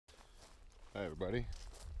Hi everybody,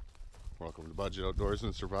 welcome to Budget Outdoors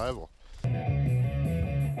and Survival.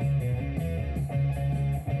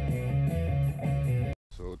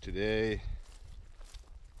 So today,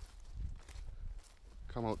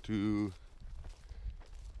 come out to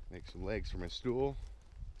make some legs for my stool.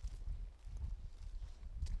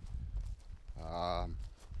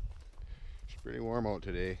 It's pretty warm out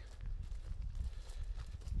today,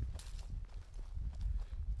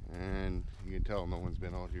 and you can tell no one's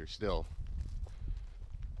been out here still.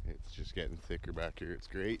 It's just getting thicker back here. It's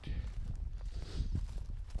great.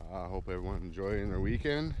 I hope everyone enjoying their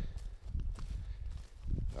weekend.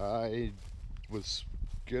 I was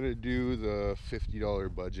gonna do the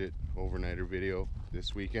 $50 budget overnighter video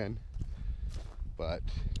this weekend, but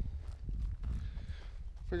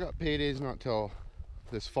forgot payday's not till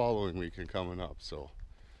this following weekend coming up, so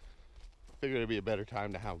figured it'd be a better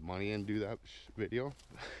time to have money and do that video.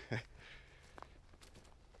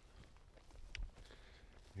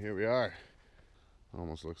 Here we are.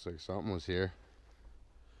 Almost looks like something was here.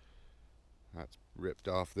 That's ripped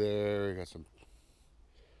off there. We got some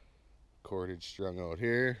cordage strung out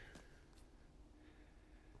here.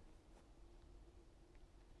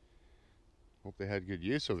 Hope they had good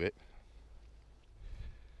use of it.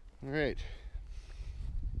 Alright.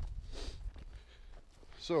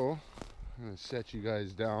 So, I'm going to set you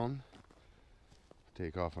guys down,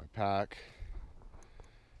 take off my pack,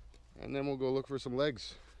 and then we'll go look for some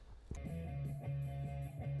legs.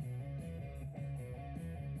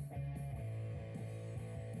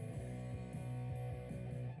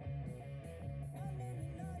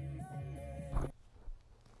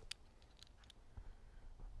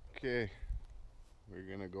 Okay, we're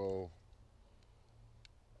gonna go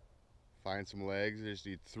find some legs. I just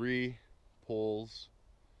need 3 poles,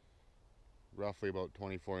 roughly about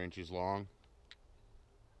 24 inches long.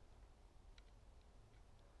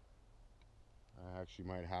 I actually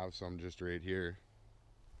might have some just right here.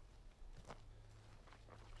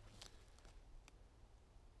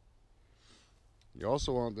 You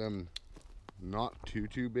also want them not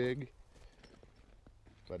too big,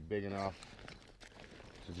 but big enough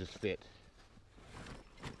to just fit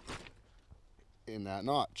in that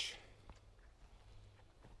notch.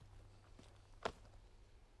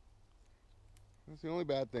 That's the only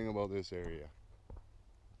bad thing about this area.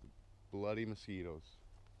 Bloody mosquitoes.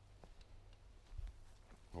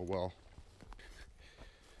 Oh well.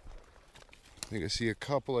 I think I see a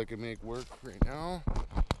couple I can make work right now.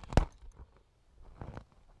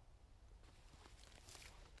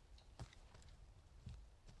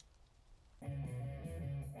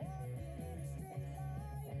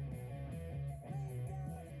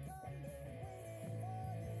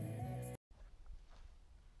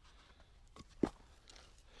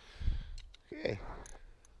 Okay.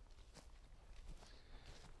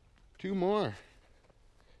 2 more.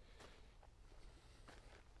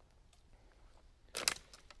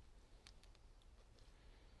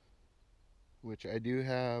 Which I do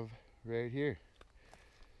have right here.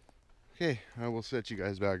 Okay, I will set you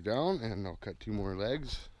guys back down and I'll cut 2 more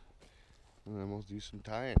legs and then we'll do some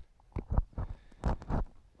tying.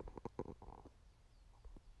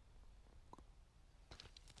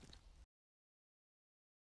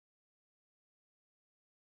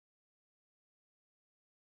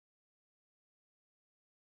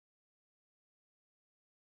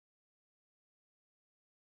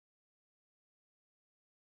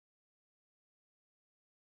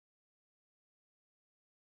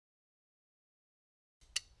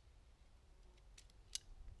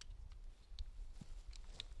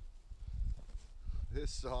 This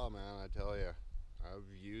saw, man, I tell you, I've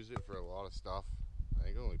used it for a lot of stuff. I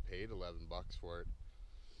think I only paid 11 bucks for it.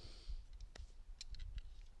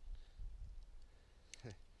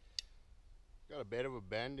 Got a bit of a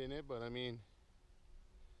bend in it, but I mean,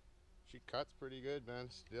 she cuts pretty good, man,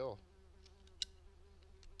 still.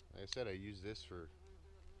 Like I said, I use this for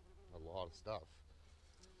a lot of stuff.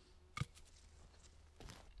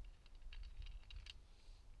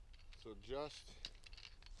 So just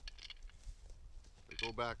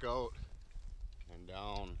go back out and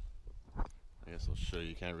down. I guess I'll show you,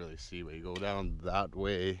 you can't really see, but you go down that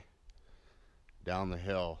way, down the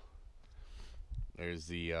hill. There's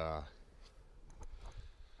the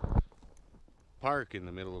park in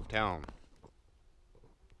the middle of town.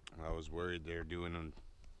 I was worried they're doing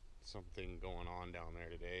something going on down there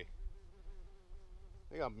today.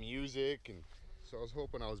 They got music, and so I was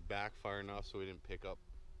hoping I was back far enough so we didn't pick up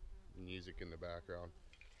music in the background.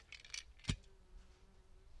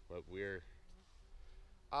 But we're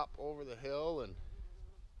up over the hill and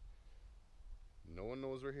no one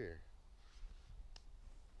knows we're here.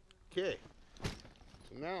 Okay,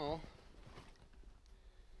 so now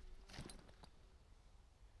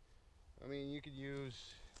I mean, you could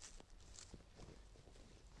use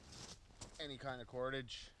any kind of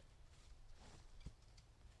cordage.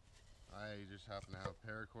 I just happen to have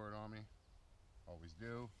paracord on me. Always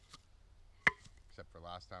do. Except for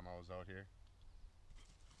last time I was out here.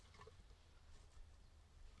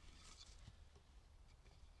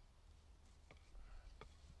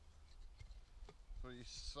 So you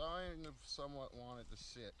kind of somewhat want it to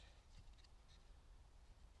sit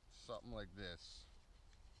something like this,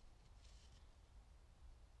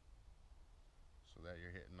 so that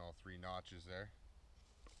you're hitting all 3 notches there.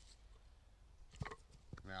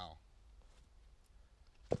 Now,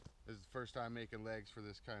 this is the first time making legs for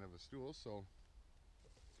this kind of a stool, so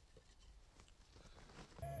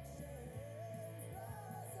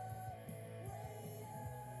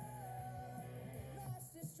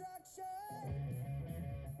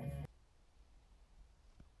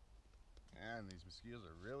and these mosquitoes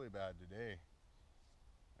are really bad today.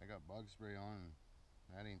 I got bug spray on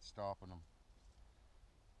and that ain't stopping them.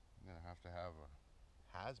 I'm gonna have to have a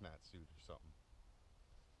hazmat suit or something.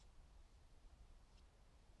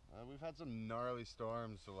 We've had some gnarly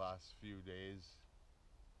storms the last few days.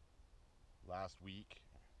 Last week.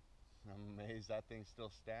 I'm amazed that thing's still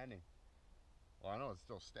standing. Well, I know it's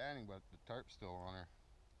still standing, but the tarp's still on her.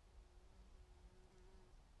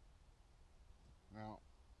 Now,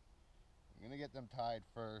 I'm gonna get them tied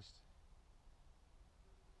first.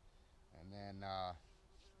 And then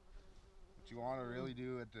what you want to really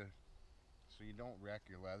do so you don't wreck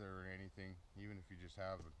your leather or anything, even if you just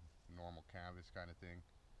have a normal canvas kind of thing,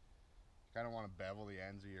 you kind of want to bevel the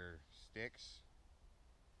ends of your sticks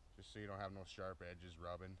just so you don't have no sharp edges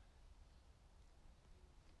rubbing.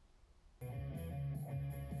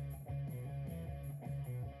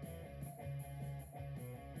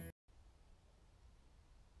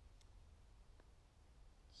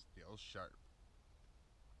 Still sharp.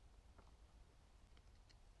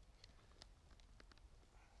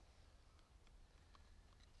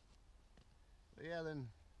 But yeah, then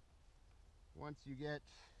once you get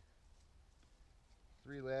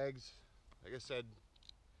 3 legs, like I said,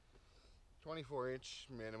 24-inch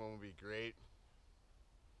minimum would be great.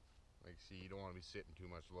 Like, see, you don't want to be sitting too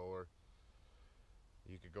much lower.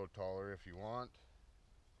 You could go taller if you want,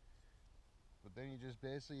 but then you just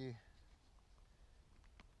basically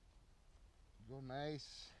go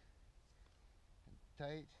nice and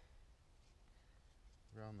tight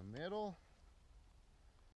around the middle.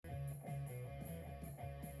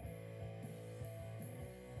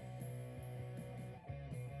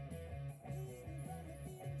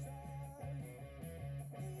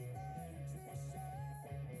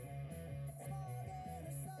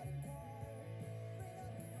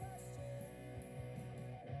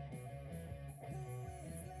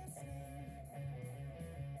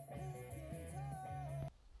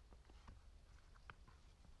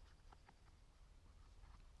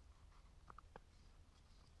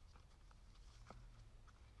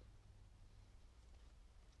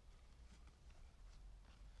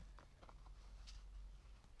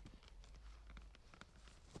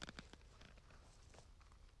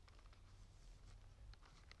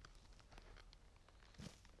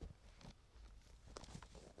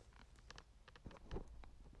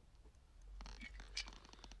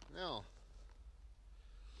 Now,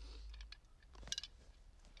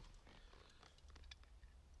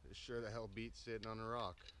 it sure the hell beats sitting on a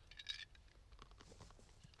rock.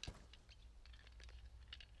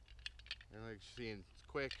 And like you're seeing, it's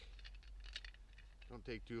quick. Don't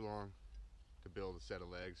take too long to build a set of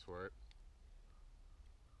legs for it.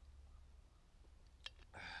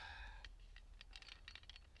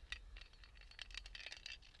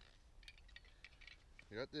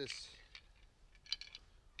 I got this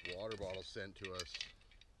water bottle sent to us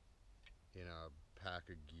in a pack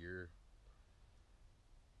of gear,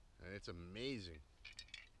 and it's amazing.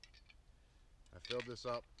 I filled this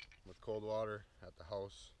up with cold water at the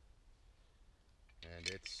house, and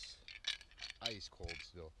it's ice cold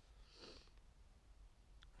still.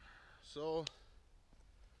 So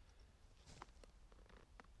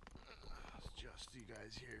let's adjust you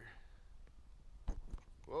guys here.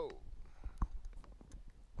 Whoa.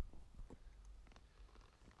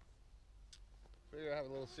 Figured I'd have a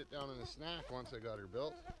little sit down and a snack once I got her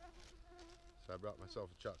built. So I brought myself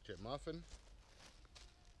a chocolate chip muffin,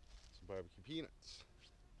 some barbecue peanuts.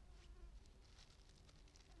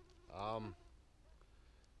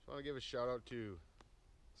 Just want to give a shout out to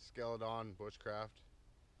Skeledon Bushcraft.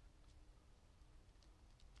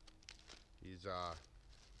 He's a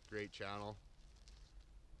great channel,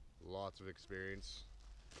 lots of experience,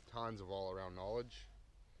 tons of all around knowledge.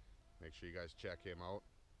 Make sure you guys check him out.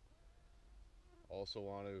 Also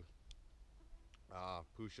want to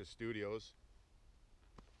Pusa Studios.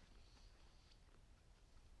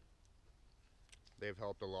 They've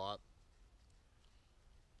helped a lot.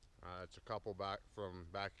 It's a couple back from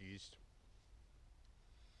back east.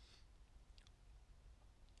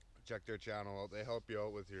 Check their channel out. They help you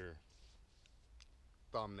out with your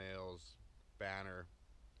thumbnails, banner,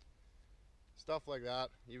 stuff like that.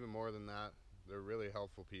 Even more than that, they're really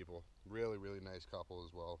helpful people. Really, really nice couple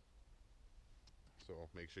as well. So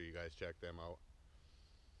make sure you guys check them out.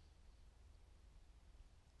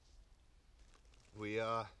 We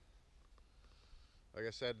like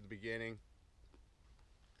I said at the beginning,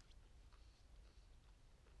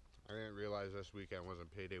 I didn't realize this weekend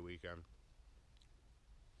wasn't payday weekend.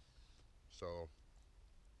 So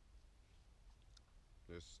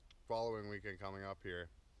this following weekend coming up here,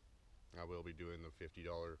 I will be doing the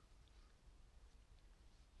 $50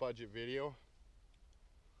 budget video.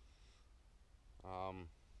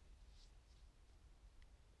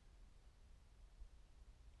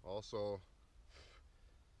 Also,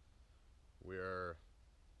 we're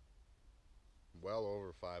well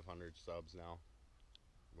over 500 subs now,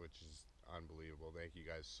 which is unbelievable. Thank you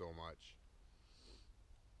guys so much.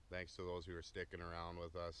 Thanks to those who are sticking around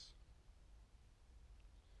with us.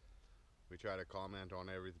 We try to comment on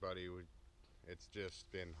everybody. It's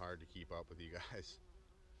just been hard to keep up with you guys.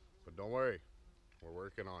 But don't worry, we're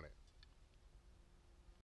working on it.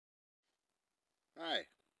 Hi.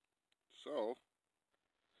 So,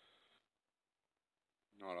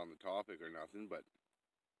 not on the topic or nothing, but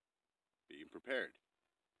being prepared.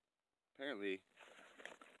 Apparently,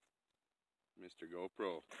 Mr.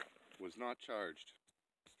 GoPro was not charged.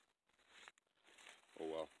 Oh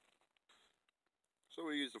well. So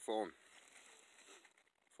we used the phone.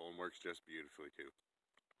 Phone works just beautifully too.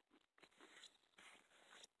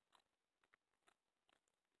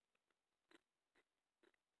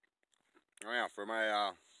 Oh yeah, for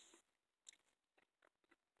my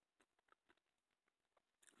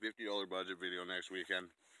 $50 budget video next weekend,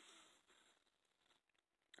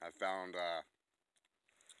 I found a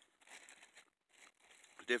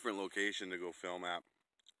different location to go film at.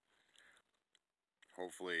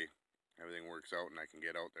 Hopefully everything works out and I can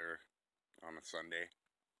get out there on a Sunday.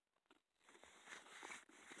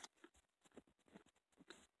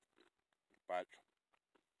 But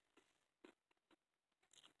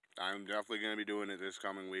I'm definitely going to be doing it this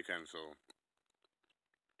coming weekend, so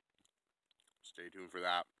stay tuned for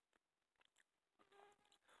that.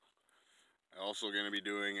 I'm also going to be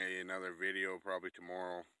doing another video probably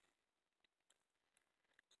tomorrow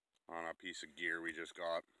on a piece of gear we just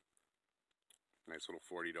got. Nice little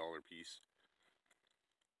 $40 piece.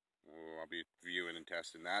 I'll be viewing and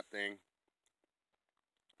testing that thing.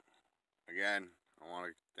 Again, I want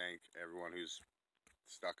to thank everyone who's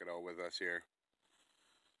stuck it out with us here.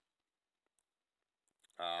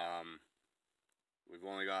 We've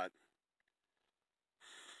only got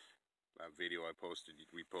that video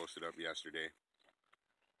we posted up yesterday.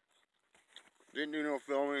 Didn't do no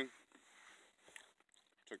filming.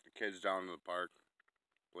 Took the kids down to the park,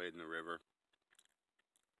 played in the river.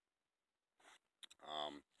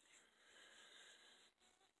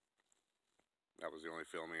 That was the only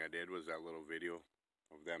filming I did, was that little video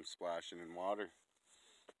of them splashing in water.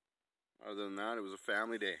 Other than that, it was a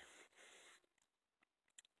family day.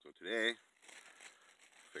 So today,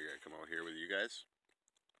 I figured I'd come out here with you guys.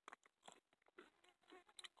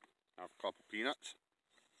 Have a couple peanuts.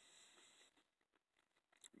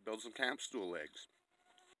 Build some camp stool legs.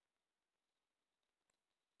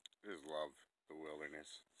 I just love the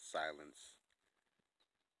wilderness, silence.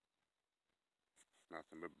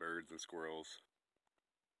 Nothing but birds and squirrels.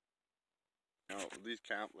 Now, with these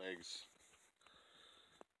camp legs,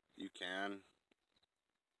 you can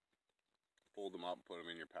fold them up and put them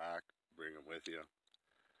in your pack, bring them with you.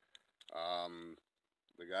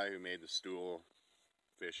 The guy who made the stool,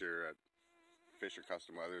 Fisher at Fisher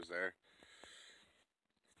Custom Leathers there,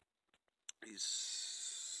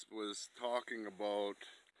 was talking about,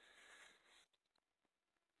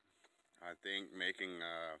 I think, making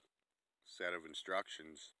a set of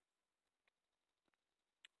instructions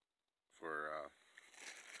for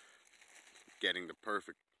getting the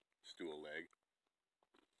perfect stool leg.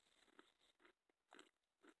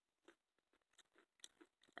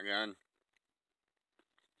 Again,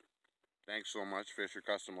 thanks so much, Fisher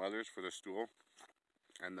Custom Leathers, for the stool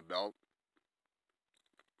and the belt.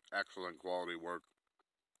 Excellent quality work.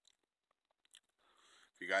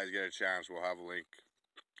 If you guys get a chance, we'll have a link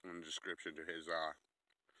in the description to his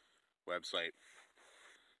website.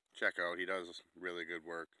 Check out, he does really good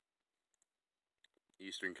work.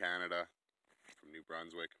 Eastern Canada, from New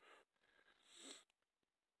Brunswick.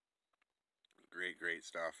 Great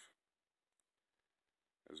stuff.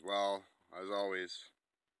 As well, as always,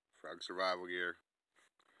 Frug survival gear.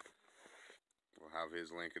 We'll have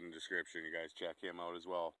his link in the description. You guys check him out as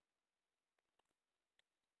well.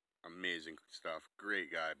 Amazing stuff.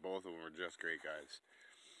 Great guy. Both of them are just great guys.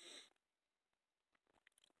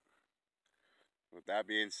 With that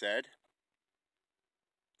being said,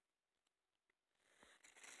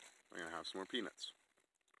 I'm gonna have some more peanuts.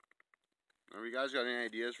 If you guys got any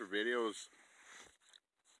ideas for videos,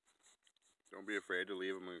 don't be afraid to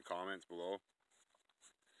leave them in the comments below.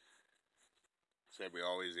 Said we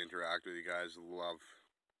always interact with you guys. Love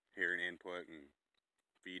hearing input and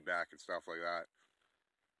feedback and stuff like that.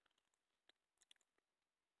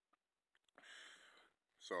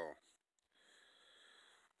 So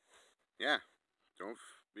yeah, don't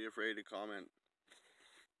be afraid to comment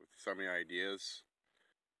with some of your ideas.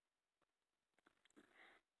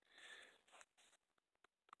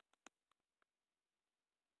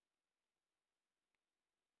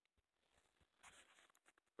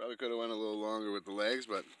 Probably could have went a little longer with the legs,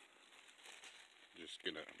 but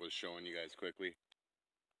was showing you guys quickly.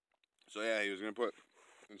 So yeah, he was gonna put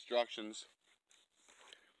instructions,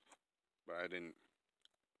 but I didn't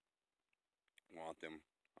want them.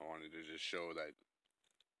 I wanted to just show that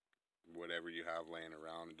whatever you have laying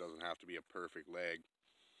around, it doesn't have to be a perfect leg.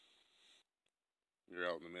 You're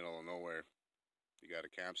out in the middle of nowhere, you got a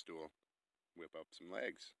camp stool, whip up some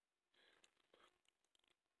legs.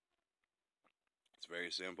 It's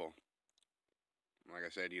very simple. Like I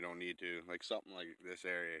said, you don't need to, like something like this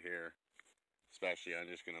area here, especially, I'm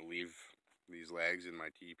just gonna leave these legs in my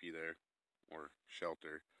teepee there, or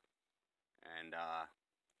shelter, and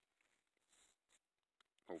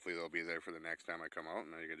hopefully they'll be there for the next time I come out,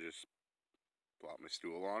 and I can just plop my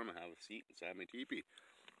stool on them and have a seat inside my teepee.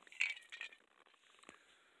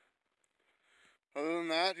 Other than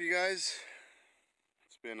that, you guys,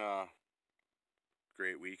 it's been a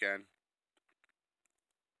great weekend.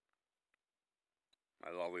 My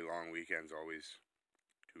lovely long weekend's always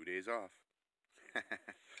 2 days off.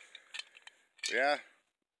 Yeah,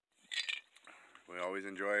 we always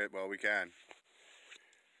enjoy it while we can.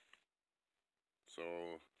 So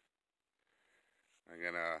I'm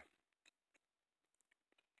gonna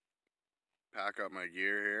pack up my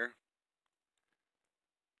gear here.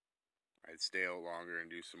 I'd stay out longer and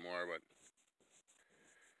do some more, but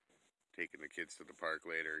taking the kids to the park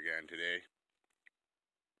later again today.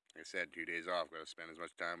 Like I said, 2 days off, gotta spend as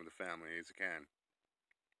much time with the family as I can.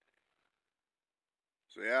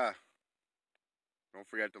 So yeah, don't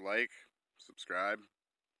forget to like, subscribe,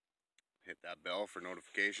 hit that bell for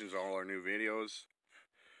notifications, all our new videos.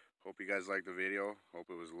 Hope you guys liked the video. Hope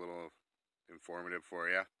it was a little informative for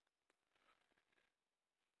you.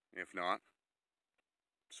 If not,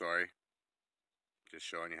 sorry. Just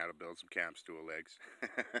showing you how to build some camp stool legs.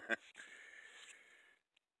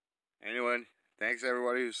 Anyway, thanks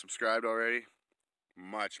everybody who subscribed already.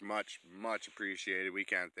 Much appreciated. We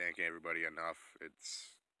can't thank everybody enough.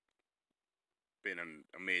 It's been an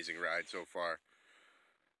amazing ride so far.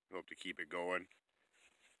 Hope to keep it going.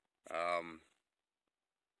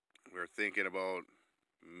 We're thinking about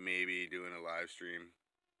maybe doing a live stream.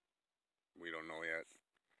 We don't know yet,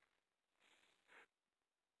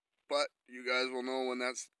 but you guys will know when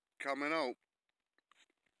that's coming out.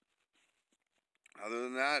 Other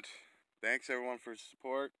than that, thanks everyone for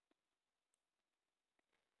support.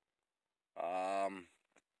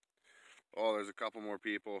 Oh, there's a couple more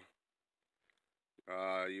people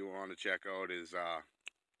you want to check out is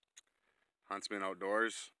Huntsman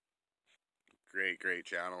Outdoors. Great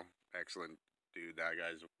channel. Excellent dude. That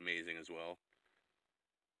guy's amazing as well.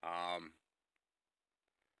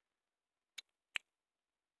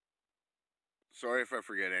 Sorry if I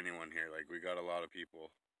forget anyone here. Like, we got a lot of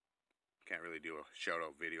people. Can't really do a shout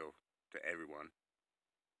out video to everyone.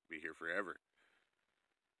 Be here forever.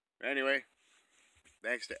 Anyway,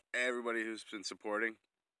 thanks to everybody who's been supporting.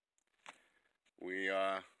 We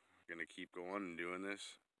gonna keep going and doing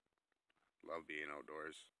this. Love being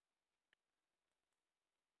outdoors.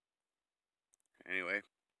 Anyway,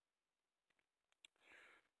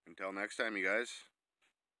 until next time, you guys,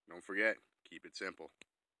 don't forget, keep it simple.